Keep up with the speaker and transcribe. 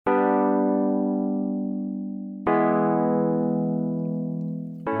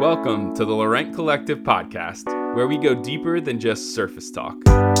Welcome to the Laurent Collective podcast, where we go deeper than just surface talk.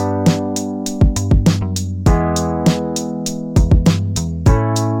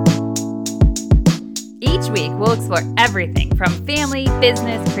 Each week, we'll explore everything from family,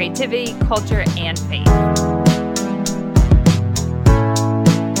 business, creativity, culture, and faith.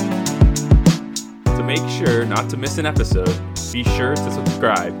 To make sure not to miss an episode, be sure to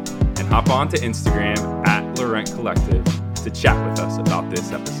subscribe and hop on to Instagram at Laurent Collective to chat with us about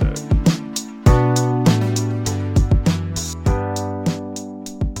this episode.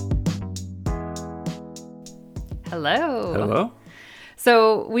 Hello. Hello?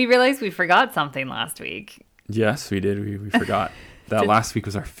 So we realized we forgot something last week. Yes, we did. We forgot. That last week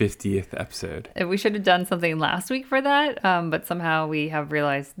was our 50th episode. We should have done something last week for that, but somehow we have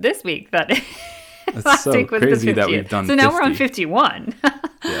realized this week that last so week was crazy the 50th. that we've done So now 50. we're on 51.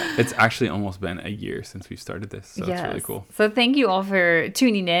 Yeah, it's actually almost been a year since we started this, so it's really cool. So thank you all for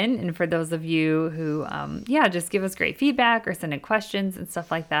tuning in, and for those of you who, just give us great feedback or send in questions and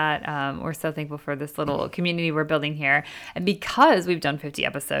stuff like that. We're so thankful for this little community we're building here. And because we've done 50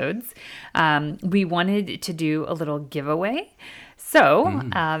 episodes, we wanted to do a little giveaway. So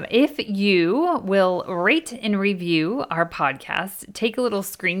if you will rate and review our podcast, take a little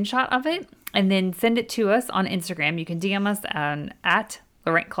screenshot of it, and then send it to us on Instagram. You can DM us at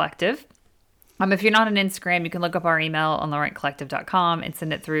Laurent Collective. If you're not on Instagram, you can look up our email on laurentcollective.com and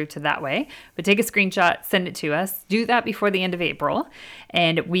send it through to that way. But take a screenshot, send it to us. Do that before the end of April.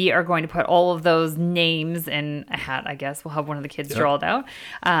 And we are going to put all of those names in a hat, I guess. We'll have one of the kids draw it out.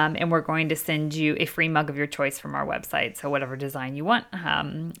 And we're going to send you a free mug of your choice from our website. So whatever design you want,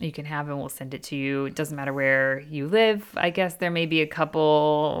 you can have, and we'll send it to you. It doesn't matter where you live. I guess there may be a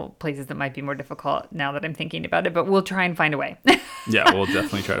couple places that might be more difficult now that I'm thinking about it, but we'll try and find a way. Yeah, we'll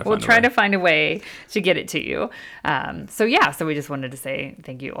definitely try to find a way. We'll try to find a way to get it to you. So we just wanted to say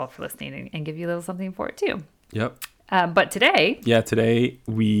thank you all for listening and give you a little something for it too. Yep. But today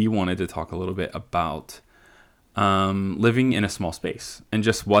we wanted to talk a little bit about living in a small space and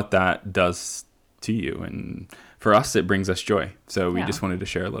just what that does to you. And for us, it brings us joy. So we just wanted to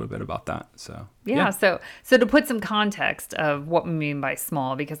share a little bit about that. So So to put some context of what we mean by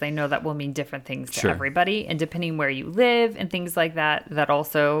small, because I know that will mean different things to everybody, and depending where you live and things like that, that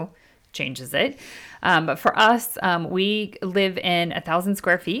also changes it. But for us, we live in 1,000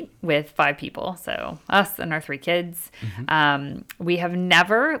 square feet with 5 people. So us and our 3 kids. We have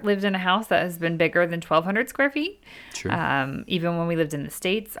never lived in a house that has been bigger than 1,200 square feet. Sure. Even when we lived in the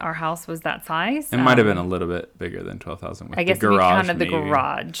States, our house was that size. It might have been a little bit bigger than 12,000 with I guess the garage, we counted the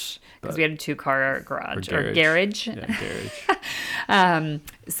garage, because we had a 2-car garage or garage. Yeah, garage.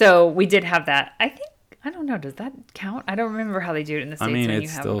 So we did have that. I don't know. Does that count? I don't remember how they do it in the States when you have a garage.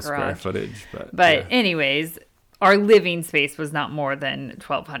 It's still square footage. But anyways, our living space was not more than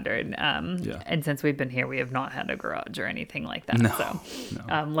 1,200. And since we've been here, we have not had a garage or anything like that. No.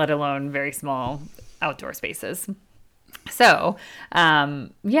 Let alone very small outdoor spaces. So,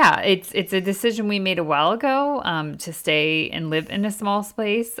 it's a decision we made a while ago to stay and live in a small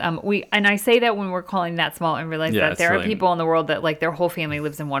space. And I say that when we're calling that small, and realize that there are people in the world that their whole family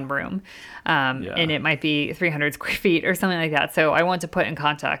lives in one room, and it might be 300 square feet or something like that. So I want to put in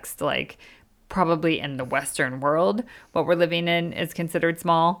context, probably in the Western world, what we're living in is considered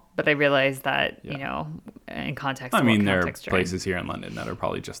small. But I realize that, in context. There are places here in London that are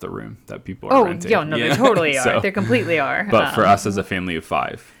probably just a room that people are renting. They totally are. They completely are. But for us as a family of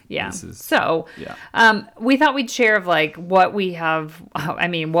 5. Yeah. We thought we'd share of what we have.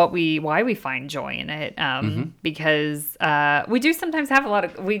 Why we find joy in it. Because we do sometimes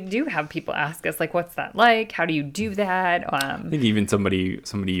have we do have people ask us what's that like? How do you do that? I think even somebody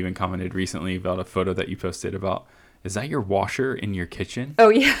even commented recently about a photo that you posted about, is that your washer in your kitchen? Oh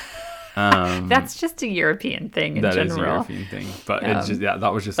yeah. That's just a European thing in general. That is a European thing. But it's just,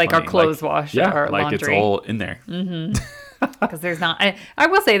 that was just like funny. Our clothes wash, our laundry. It's all in there. Because there's not, I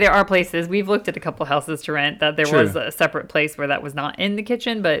will say there are places, we've looked at a couple houses to rent that there was a separate place where that was not in the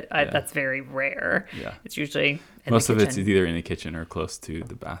kitchen, but that's very rare. Yeah. It's usually in most the kitchen. Of it's either in the kitchen or close to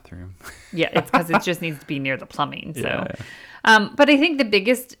the bathroom. It's because it just needs to be near the plumbing. So, but I think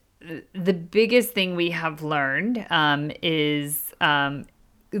the biggest thing we have learned is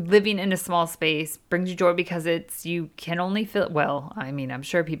living in a small space brings you joy because you can only fill, I'm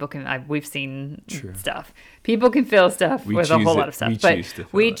sure people can, we've seen stuff. People can fill stuff with a whole lot of stuff, but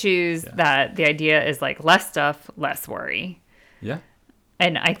we choose that the idea is less stuff, less worry. Yeah.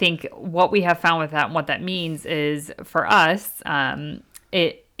 And I think what we have found with that and what that means is for us,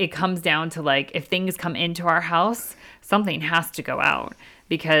 it comes down to if things come into our house, something has to go out.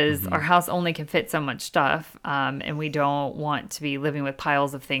 because our house only can fit so much stuff. And we don't want to be living with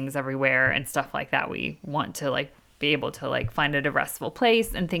piles of things everywhere and stuff like that. We want to like be able to like find a restful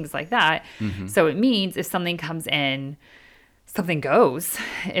place and things like that. So it means if something comes in, something goes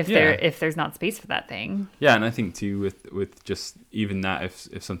if there's not space for that thing. Yeah, and I think too with just even that,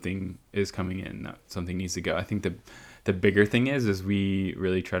 if something is coming in, that something needs to go. I think the bigger thing is we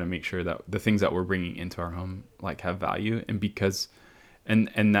really try to make sure that the things that we're bringing into our home like have value, and because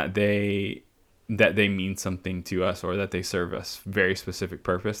and that they mean something to us, or that they serve us very specific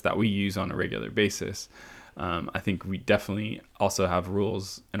purpose that we use on a regular basis. I think we definitely also have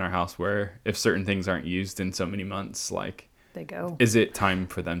rules in our house where if certain things aren't used in so many months, like they go, is it time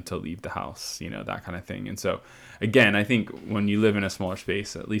for them to leave the house, that kind of thing. And so again, I think when you live in a smaller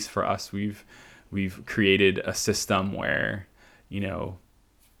space, at least for us, we've created a system where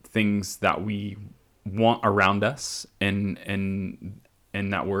things that we want around us and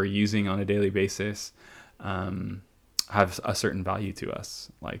that we're using on a daily basis have a certain value to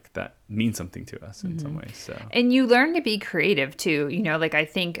us, like that means something to us in some ways. So, and you learn to be creative too. Like I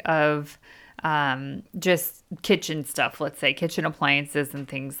think of just kitchen stuff, let's say kitchen appliances and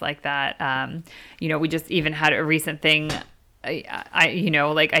things like that. We just even had a recent thing.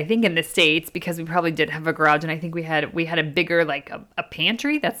 I think in the States, because we probably did have a garage, and I think we had a bigger, like a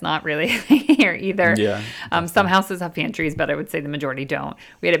pantry. That's not really here either. Yeah. Some houses have pantries, but I would say the majority don't.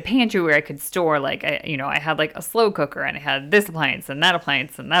 We had a pantry where I could store I had like a slow cooker, and I had this appliance and that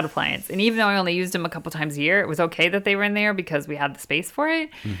appliance and that appliance. And even though I only used them a couple times a year, it was okay that they were in there because we had the space for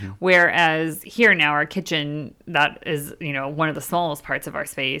it. Whereas here now, our kitchen, that is, one of the smallest parts of our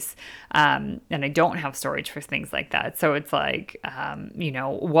space. And I don't have storage for things like that. So it's like,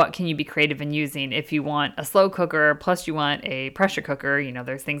 what can you be creative in using? If you want a slow cooker, plus you want a pressure cooker,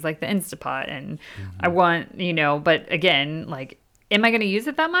 there's things like the Instapot, and I want, but again, like, am I going to use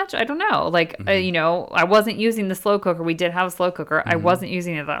it that much? I don't know. Like, I wasn't using the slow cooker. We did have a slow cooker. I wasn't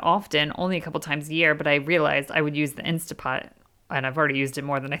using it that often, only a couple times a year, but I realized I would use the Instapot. And I've already used it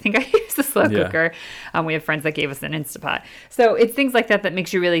more than I think I used the slow cooker. We have friends that gave us an Instapot. So it's things like that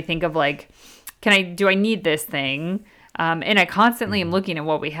makes you really think of like, do I need this thing? And I constantly am looking at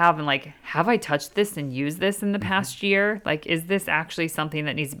what we have and like, have I touched this and used this in the past year? Like, is this actually something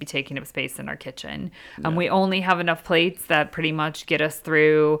that needs to be taking up space in our kitchen? We only have enough plates that pretty much get us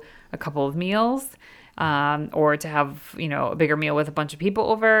through a couple of meals. Or to have, a bigger meal with a bunch of people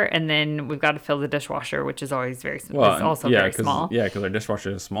over. And then we've got to fill the dishwasher, which is always very small. Yeah, because our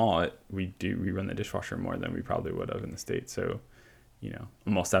dishwasher is small. We run the dishwasher more than we probably would have in the States. So,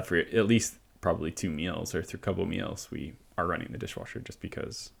 almost after at least probably 2 meals or through a couple meals, we are running the dishwasher just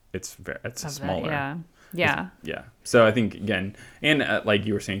because it's smaller. Yeah. So I think, again, and like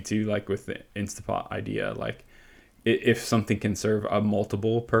you were saying too, like with the Instapot idea, like, if something can serve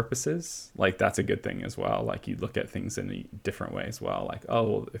multiple purposes, like that's a good thing as well. Like you look at things in a different way as well. Like,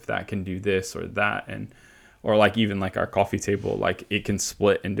 oh, if that can do this or that, or like even like our coffee table, like it can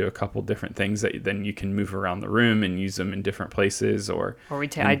split into a couple different things that then you can move around the room and use them in different places.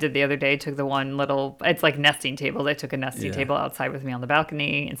 I did the other day, took the one little, it's like nesting tables. I took a nesting table outside with me on the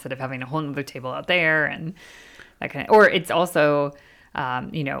balcony instead of having a whole other table out there, and that kind of, or it's also,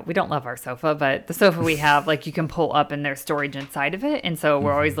 we don't love our sofa, but the sofa we have, like you can pull up and there's storage inside of it. And so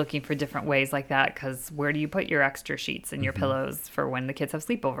we're always looking for different ways like that. Cause where do you put your extra sheets and your pillows for when the kids have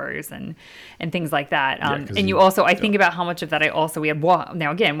sleepovers and things like that. And you also, I think about how much of that we had,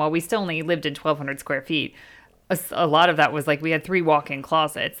 now again, while we still only lived in 1,200 square feet, a lot of that was like, we had 3 walk-in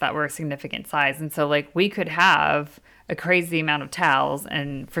closets that were a significant size. And so like we could have a crazy amount of towels,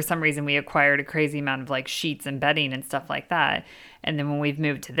 and for some reason we acquired a crazy amount of like sheets and bedding and stuff like that. And then when we've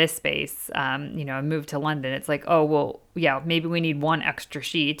moved to this space, I moved to London, it's like, oh, well, yeah, maybe we need 1 extra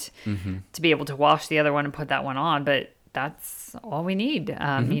sheet to be able to wash the other one and put that one on. But that's all we need. There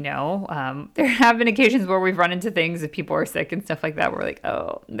have been occasions where we've run into things if people are sick and stuff like that. We're like,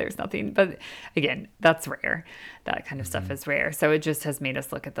 oh, there's nothing. But again, that's rare. That kind of stuff is rare. So it just has made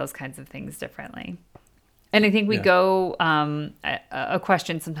us look at those kinds of things differently. And I think we go, a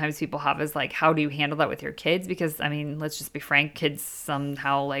question sometimes people have is like, how do you handle that with your kids? Because, I mean, let's just be frank, kids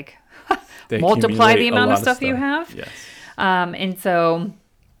somehow like multiply the amount of stuff you have. Yes. And so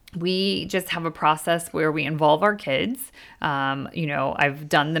we just have a process where we involve our kids. I've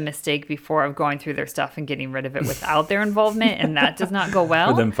done the mistake before of going through their stuff and getting rid of it without their involvement, and that does not go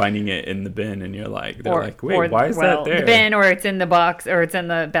well. Or them finding it in the bin, and they're like, wait, why is that there? The bin, or it's in the box, or it's in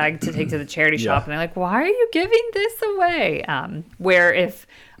the bag to take to the charity shop, and they're like, why are you giving this away? Where if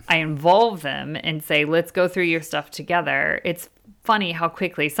I involve them and say, let's go through your stuff together, it's funny how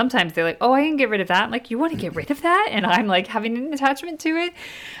quickly sometimes they're like, oh, I can get rid of that. I'm like, you want to get rid of that? And I'm like having an attachment to it.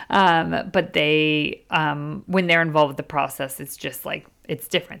 But they, when they're involved with the process, it's just like, it's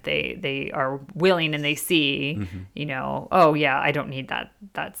different. They are willing and they see, you know, oh yeah, I don't need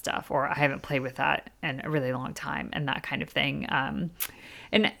that stuff, or I haven't played with that in a really long time, and that kind of thing.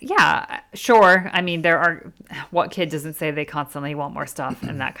 And yeah, sure. I mean, what kid doesn't say they constantly want more stuff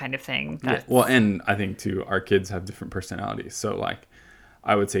and that kind of thing? Yeah. Well, and I think too, our kids have different personalities. So like,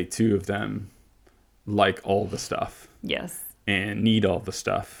 I would say 2 of them like all the stuff. Yes. And need all the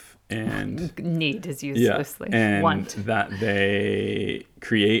stuff. And need is used loosely. And want. that they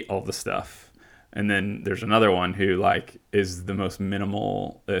create all the stuff. And then there's another one who like is the most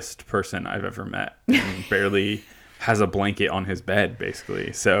minimalist person I've ever met and barely has a blanket on his bed,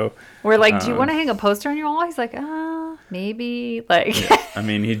 basically. So we're like, do you want to hang a poster on your wall? He's like, maybe. Like, yeah. I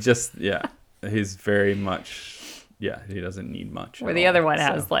mean, he's very much, he doesn't need much. Where the other one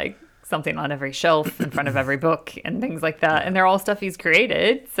has like something on every shelf in front of every book and things like that. And they're all stuff he's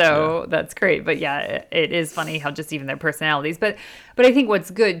created. So that's great. But yeah, it is funny how just even their personalities. But I think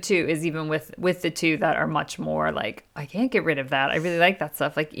what's good too is even with the 2 that are much more like, I can't get rid of that. I really like that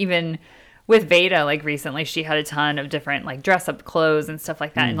stuff. Like even with Veda, like recently, she had a ton of different like dress up clothes and stuff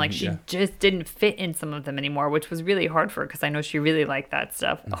like that. And like she just didn't fit in some of them anymore, which was really hard for her because I know she really liked that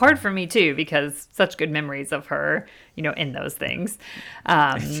stuff. Hard for me too, because such good memories of her, you know, in those things.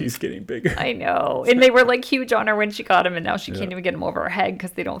 She's getting bigger. I know. And they were like huge on her when she got them, and now she can't even get them over her head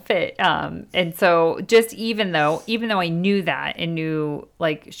because they don't fit. And so just even though I knew that and knew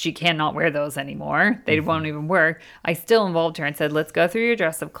like she cannot wear those anymore, they won't even work, I still involved her and said, let's go through your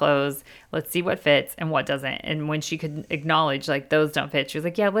dress up clothes. Let's see what fits and what doesn't. And when she could acknowledge like those don't fit, she was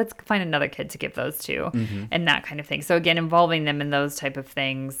like, yeah, let's find another kid to give those to, and that kind of thing. So again, involving them in those type of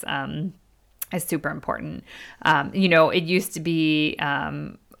things is super important. You know, it used to be,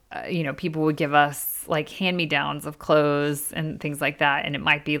 you know, people would give us like hand-me-downs of clothes and things like that. And it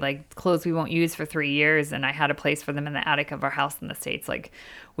might be like clothes we won't use for 3 years. And I had a place for them in the attic of our house in the States. Like,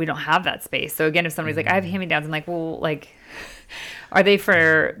 we don't have that space. So again, if somebody's like, I have hand-me-downs, I'm like, well, like, are they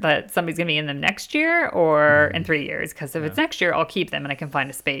for that somebody's going to be in them next year or in 3 years? Because if it's next year, I'll keep them and I can find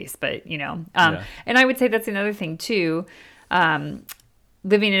a space. But, you know, and I would say that's another thing too.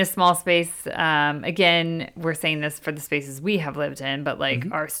 Living in a small space, again, we're saying this for the spaces we have lived in, but like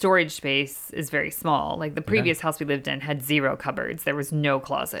our storage space is very small. Like the previous house we lived in had 0 cupboards. There was no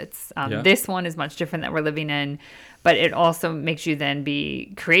closets. This one is much different that we're living in, but it also makes you then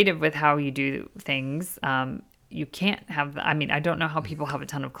be creative with how you do things. You can't have, I mean, I don't know how people have a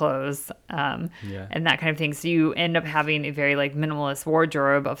ton of clothes and that kind of thing. So you end up having a very like minimalist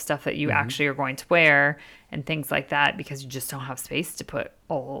wardrobe of stuff that you actually are going to wear and things like that, because you just don't have space to put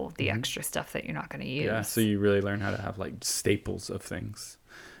all the extra stuff that you're not going to use. Yeah, so you really learn how to have like staples of things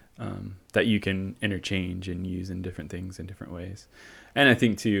that you can interchange and use in different things in different ways. And I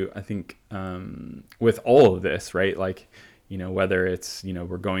think too, with all of this, right, like, you know, whether it's, you know,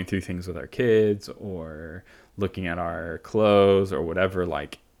 we're going through things with our kids or looking at our clothes or whatever,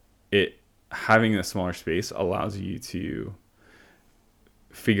 like having a smaller space allows you to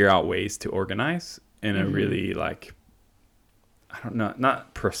figure out ways to organize in a really like, I don't know,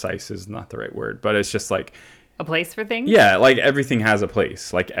 not precise is not the right word, but it's just like a place for things. Yeah. Like everything has a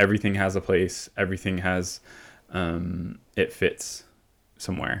place, everything has, it fits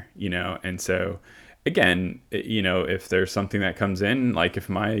somewhere, you know? And so again, you know, if there's something that comes in, like if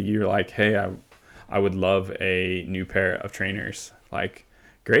you're like, hey, I would love a new pair of trainers, like,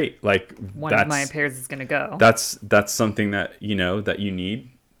 great. Like one of my pairs is going to go. That's something that, you know, that you need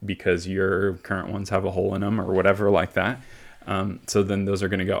because your current ones have a hole in them or whatever like that. So then those are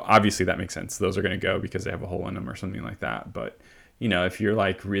going to go. Obviously that makes sense. Those are going to go because they have a hole in them or something like that. But, you know, if you're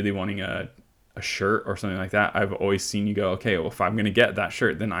like really wanting a shirt or something like that, I've always seen you go, okay, well, if I'm going to get that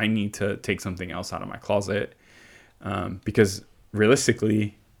shirt, then I need to take something else out of my closet because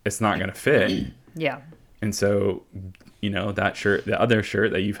realistically it's not going to fit. Yeah. And so, you know, that shirt, the other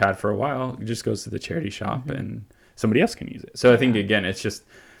shirt that you've had for a while, just goes to the charity shop and somebody else can use it. So I think, again, it's just,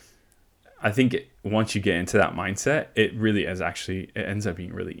 I think once you get into that mindset, it really is it ends up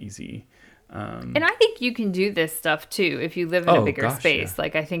being really easy. And I think you can do this stuff too if you live in a bigger space. Yeah.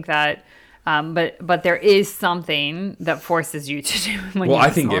 Like I think that, but there is something that forces you to do when you have I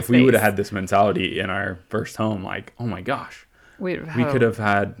think if we would have had this mentality in our first home, like, oh my gosh, we could have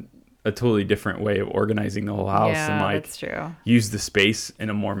had a totally different way of organizing the whole house and like that's true. Use the space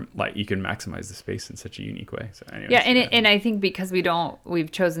in a more like you can maximize the space in such a unique way. So anyways, and I think because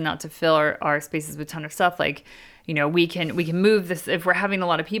we've chosen not to fill our spaces with a ton of stuff, like we can move this. If we're having a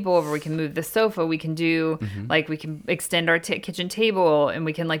lot of people over, we can move the sofa. We can do like, we can extend our kitchen table, and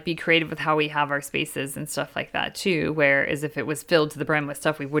we can like be creative with how we have our spaces and stuff like that too. Whereas if it was filled to the brim with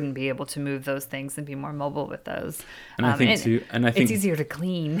stuff, we wouldn't be able to move those things and be more mobile with those. And I think it's easier to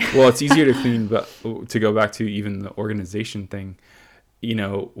clean. Well, it's easier to clean, but to go back to even the organization thing,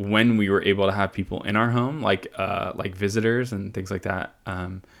 when we were able to have people in our home, like visitors and things like that,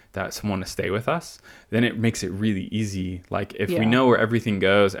 that want to stay with us, then it makes it really easy. Like if we know where everything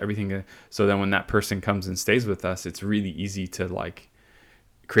goes, so then when that person comes and stays with us, it's really easy to like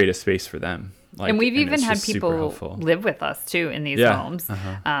create a space for them. Like, and we've even had people live with us too in these homes,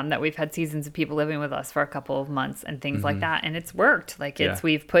 that we've had seasons of people living with us for a couple of months and things like that. And it's worked. Like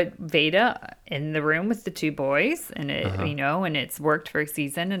we've put Veda in the room with the two boys, and it, and it's worked for a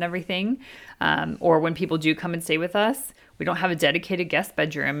season and everything. Or when people do come and stay with us, we don't have a dedicated guest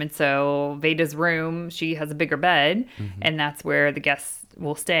bedroom. And so Veda's room, she has a bigger bed, and that's where the guests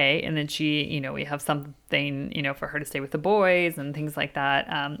will stay. And then she, we have something, for her to stay with the boys and things like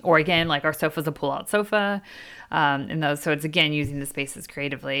that. Or again, like our sofa's a pull-out sofa. And those, so it's again, using the spaces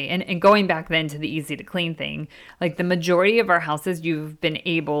creatively. And going back then to the easy to clean thing, like the majority of our houses, you've been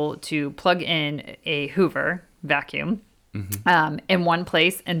able to plug in a Hoover vacuum in one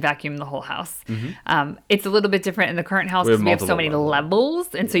place and vacuum the whole house. It's a little bit different in the current house because we have so many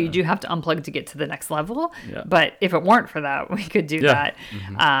levels, and so you do have to unplug to get to the next level. But if it weren't for that, we could do that.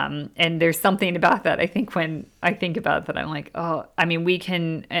 And there's something about that. I think when I think about that, I'm like, oh, I mean, we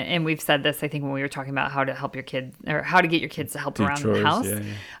can, and we've said this, I think when we were talking about how to help your kids or how to get your kids to help around the house.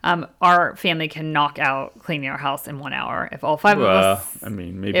 Our family can knock out cleaning our house in 1 hour. If all five of us, I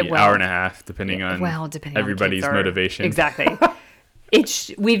mean, maybe an hour and a half, depending on everybody's motivation. Exactly.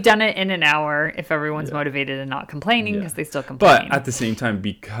 We've done it in an hour if everyone's motivated and not complaining, because they still complain. But at the same time,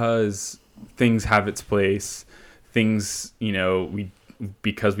 because things have its place, things,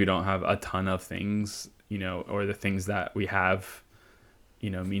 because we don't have a ton of things, or the things that we have,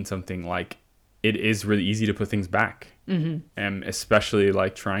 mean something, like it is really easy to put things back. And especially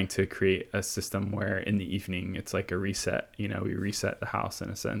like trying to create a system where in the evening it's like a reset, we reset the house in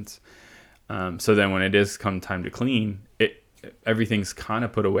a sense. So then when it is come time to clean, everything's kind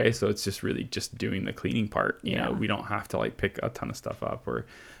of put away. So it's just really just doing the cleaning part. You know, we don't have to like pick a ton of stuff up or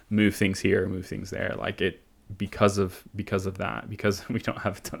move things here or move things there. Like because of that, because we don't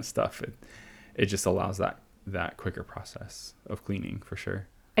have a ton of stuff, it just allows that quicker process of cleaning for sure.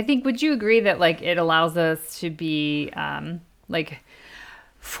 I think, would you agree that like it allows us to be like,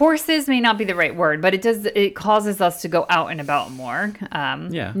 forces may not be the right word, but it causes us to go out and about more.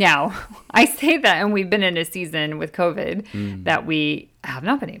 Now, I say that, and we've been in a season with COVID that we have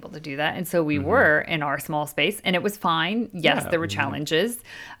not been able to do that. And so we were in our small space, and it was fine. Yes, there were challenges.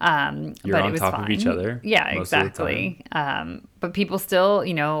 You're but on it was top fine. of each other. Yeah, exactly. But people still,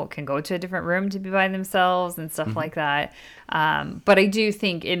 can go to a different room to be by themselves and stuff like that. But I do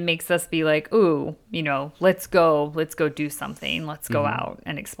think it makes us be like, ooh, let's go do something. Let's go out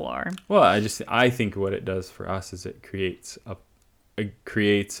and explore. Well, I think what it does for us is it creates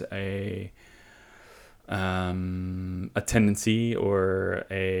a tendency or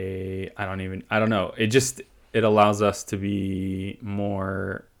I don't know. It allows us to be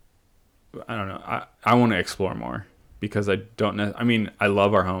more, I don't know. I want to explore more because I don't know. I mean, I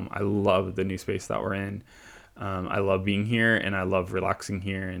love our home. I love the new space that we're in. I love being here and I love relaxing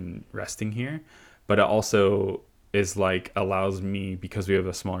here and resting here, but it also is like allows me, because we have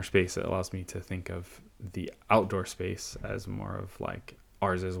a smaller space, it allows me to think of the outdoor space as more of like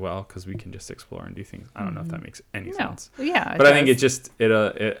ours as well, because we can just explore and do things. I don't know if that makes any sense. Yeah, but I think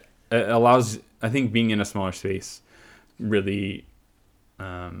it allows. I think being in a smaller space really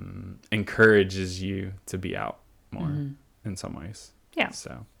encourages you to be out more in some ways. Yeah.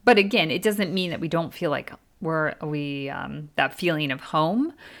 So, but again, it doesn't mean that we don't feel like we that feeling of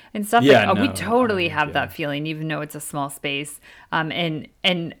home and stuff. Yeah, we totally have that feeling, even though it's a small space. And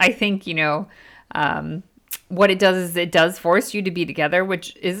I think what it does is it does force you to be together,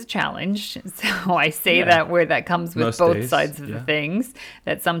 which is a challenge. So I say that where that comes with both sides of the things,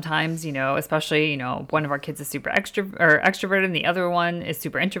 that sometimes, especially, one of our kids is super extroverted and the other one is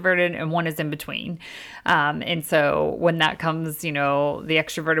super introverted and one is in between. And so when that comes, the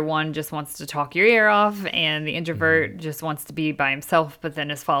extroverted one just wants to talk your ear off and the introvert just wants to be by himself, but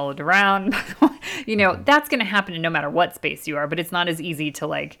then is followed around. That's going to happen no matter what space you are, but it's not as easy to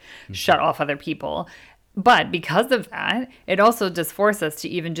like shut off other people. But because of that, it also does force us to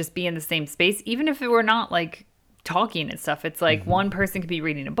even just be in the same space, even if we're not like talking and stuff. It's like one person could be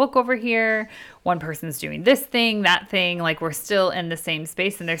reading a book over here, one person's doing this thing, that thing. Like we're still in the same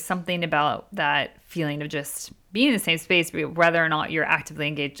space. And there's something about that feeling of just being in the same space, whether or not you're actively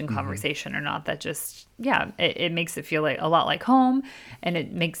engaged in conversation or not, that just, it makes it feel like a lot like home. And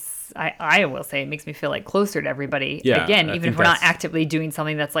it makes, I will say, it makes me feel like closer to everybody. Yeah, again, even if we're not actively doing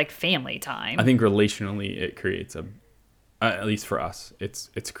something that's like family time. I think relationally it creates at least for us,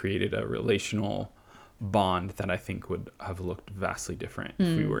 it's created a relational bond that I think would have looked vastly different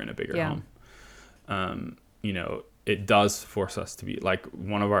if we were in a bigger home. It does force us to be like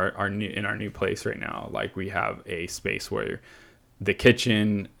one of our new place right now. Like we have a space where the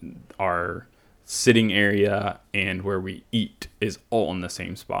kitchen, our sitting area, and where we eat is all in the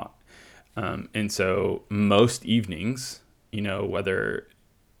same spot. And so most evenings, whether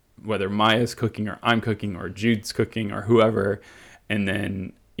Maya's cooking or I'm cooking or Jude's cooking or whoever, and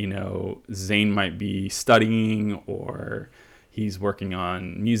then Zane might be studying or he's working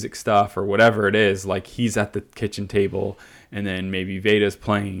on music stuff or whatever it is, like he's at the kitchen table, and then maybe Veda's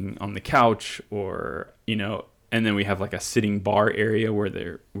playing on the couch, or and then we have like a sitting bar area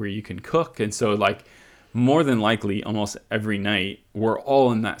where you can cook. And so like more than likely almost every night we're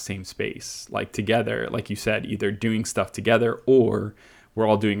all in that same space, like together, like you said, either doing stuff together or we're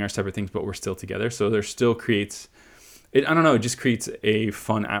all doing our separate things, but we're still together. So there still creates it, I don't know, it just creates a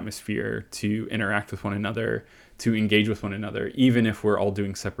fun atmosphere to interact with one another, to engage with one another. Even if we're all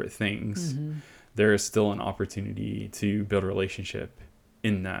doing separate things, there is still an opportunity to build a relationship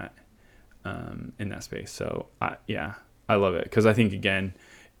in that space. So I love it. Because I think, again,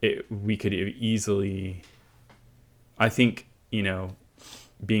 we could easily, I think,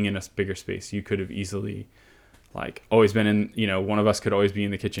 being in a bigger space, you could have easily like always been in, one of us could always be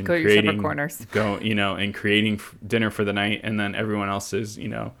in the kitchen creating corners, and creating dinner for the night. And then everyone else is,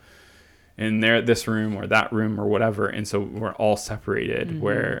 in this room or that room or whatever. And so we're all separated,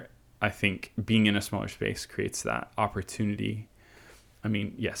 where I think being in a smaller space creates that opportunity. I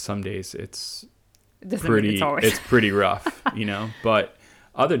mean, yes, some days it's pretty rough, but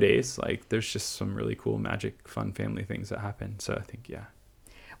other days, like there's just some really cool, magic, fun family things that happen. So I think,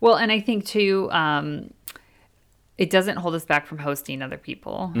 Well, and I think too, it doesn't hold us back from hosting other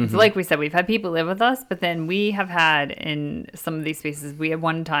people. So like we said, we've had people live with us, but then we have had in some of these spaces, we had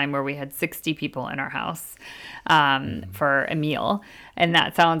one time where we had 60 people in our house for a meal. And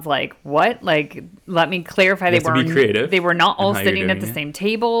that sounds like what? Like, let me clarify. They were not all sitting at the same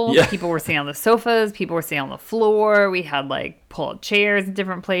table. Yeah. People were sitting on the sofas. People were sitting on the floor. We had like pull-up chairs in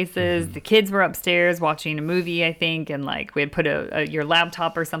different places. The kids were upstairs watching a movie, I think. And like we had put your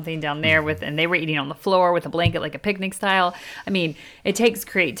laptop or something down there and they were eating on the floor with a blanket, like a picnic style. I mean, it takes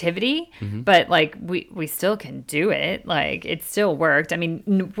creativity, but like we still can do it. Like it still worked. I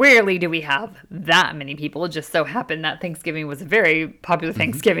mean, rarely do we have that many people. It just so happened that Thanksgiving was a very popular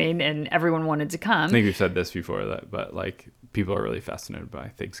Thanksgiving and everyone wanted to come. I think we've said this before, but like people are really fascinated by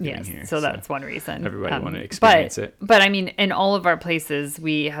Thanksgiving here. So that's one reason. Everybody want to experience it. But I mean, in all of our places,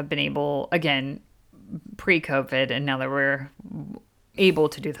 we have been able, again, pre-COVID, and now that we're able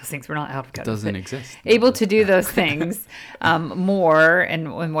to do those things, we're not out of COVID. It doesn't exist. Able to do those things more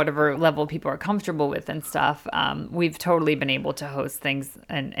and whatever level people are comfortable with and stuff. We've totally been able to host things,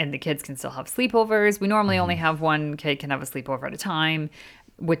 and the kids can still have sleepovers. We normally only have one kid can have a sleepover at a time,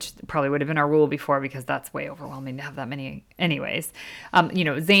 which probably would have been our rule before because that's way overwhelming to have that many anyways.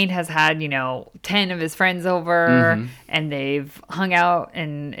 Zane has had, 10 of his friends over and they've hung out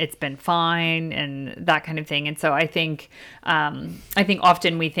and it's been fine and that kind of thing. And so I think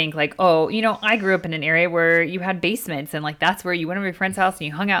often we think like, I grew up in an area where you had basements and like, that's where you went over your friend's house and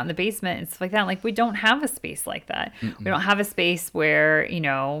you hung out in the basement and stuff like that. Like we don't have a space like that. We don't have a space where,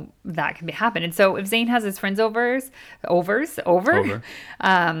 that can happen. And so if Zane has his friends over,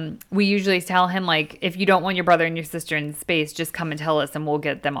 we usually tell him like, if you don't want your brother and your sister in space, just come and tell us and we'll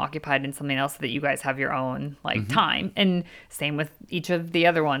get them occupied in something else so that you guys have your own like time. And same with each of the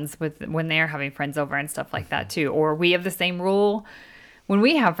other ones when they're having friends over and stuff like that too. Or we have the same rule when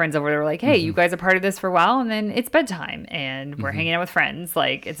we have friends over. They're like, hey, you guys are part of this for a while and then it's bedtime and we're hanging out with friends.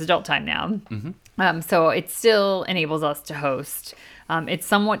 Like it's adult time now. So it still enables us to host. It's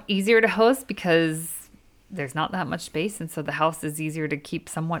somewhat easier to host because there's not that much space. And so the house is easier to keep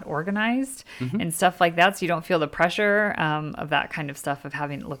somewhat organized and stuff like that. So you don't feel the pressure of that kind of stuff of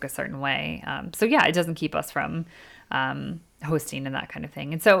having it look a certain way. So yeah, it doesn't keep us from hosting and that kind of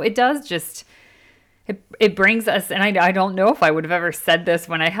thing. And so it does just, it brings us, and I don't know if I would have ever said this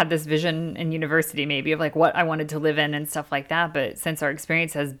when I had this vision in university, maybe of like what I wanted to live in and stuff like that. But since our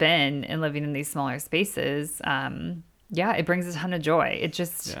experience has been in living in these smaller spaces, Yeah, it brings a ton of joy. It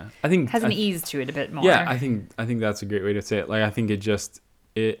just I think has an ease to it a bit more. Yeah, I think that's a great way to say it. Like, I think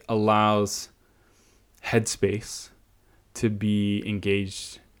it allows headspace to be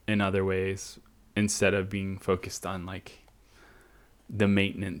engaged in other ways instead of being focused on like the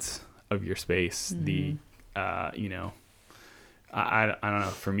maintenance of your space. The I don't know,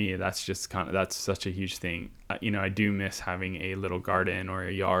 for me that's just that's such a huge thing. I do miss having a little garden or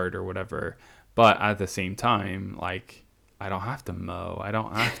a yard or whatever, but at the same time, like, I don't have to mow. I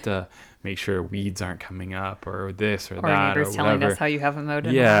don't have to make sure weeds aren't coming up or this or that neighbors or telling whatever. us how you haven't mowed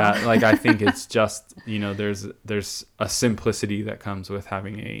it. Yeah, like, I think it's just, there's a simplicity that comes with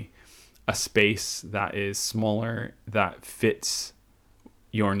having a space that is smaller, that fits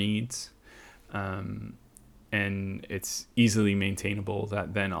your needs, and it's easily maintainable,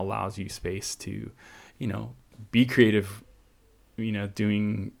 that then allows you space to, be creative,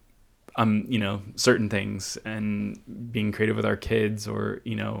 doing certain things, and being creative with our kids, or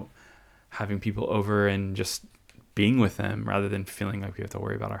having people over and just being with them, rather than feeling like we have to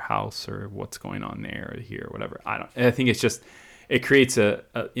worry about our house or what's going on there or here or whatever. I think it's just, it creates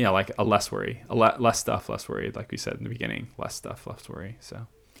like a less worry, less stuff, less worried, like we said in the beginning, less stuff, less worry. So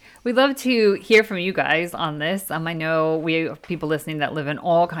we'd love to hear from you guys on this. I know we have people listening that live in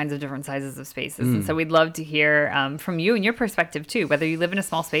all kinds of different sizes of spaces. And so we'd love to hear from you and your perspective too, whether you live in a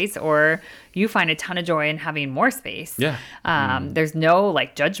small space or you find a ton of joy in having more space. Yeah. There's no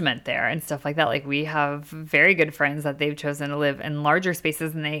like judgment there and stuff like that. Like, we have very good friends that they've chosen to live in larger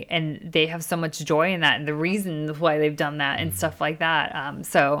spaces, and they have so much joy in that, and the reasons why they've done that and stuff like that.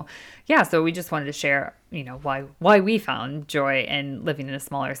 So we just wanted to share, why we found joy in living in a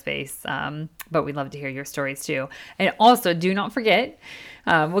smaller space. But we'd love to hear your stories too. And also, do not forget,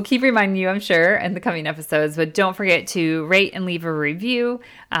 we'll keep reminding you, I'm sure, in the coming episodes, but don't forget to rate and leave a review,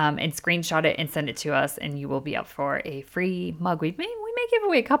 and screenshot it and send it to us, and you will be up for a free mug. We may give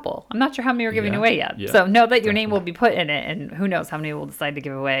away a couple. I'm not sure how many we're giving away yet. Yeah, so know that your name will be put in it, and who knows how many we'll decide to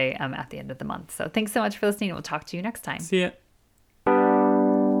give away at the end of the month. So thanks so much for listening. We'll talk to you next time. See ya.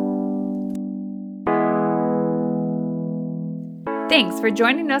 Thanks for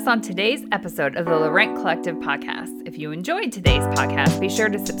joining us on today's episode of the Laurent Collective podcast. If you enjoyed today's podcast, be sure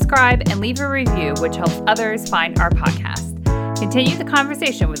to subscribe and leave a review, which helps others find our podcast. Continue the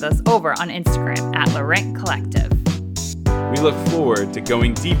conversation with us over on Instagram at Laurent Collective. We look forward to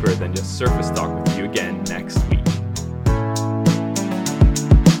going deeper than just surface talk with you again next week.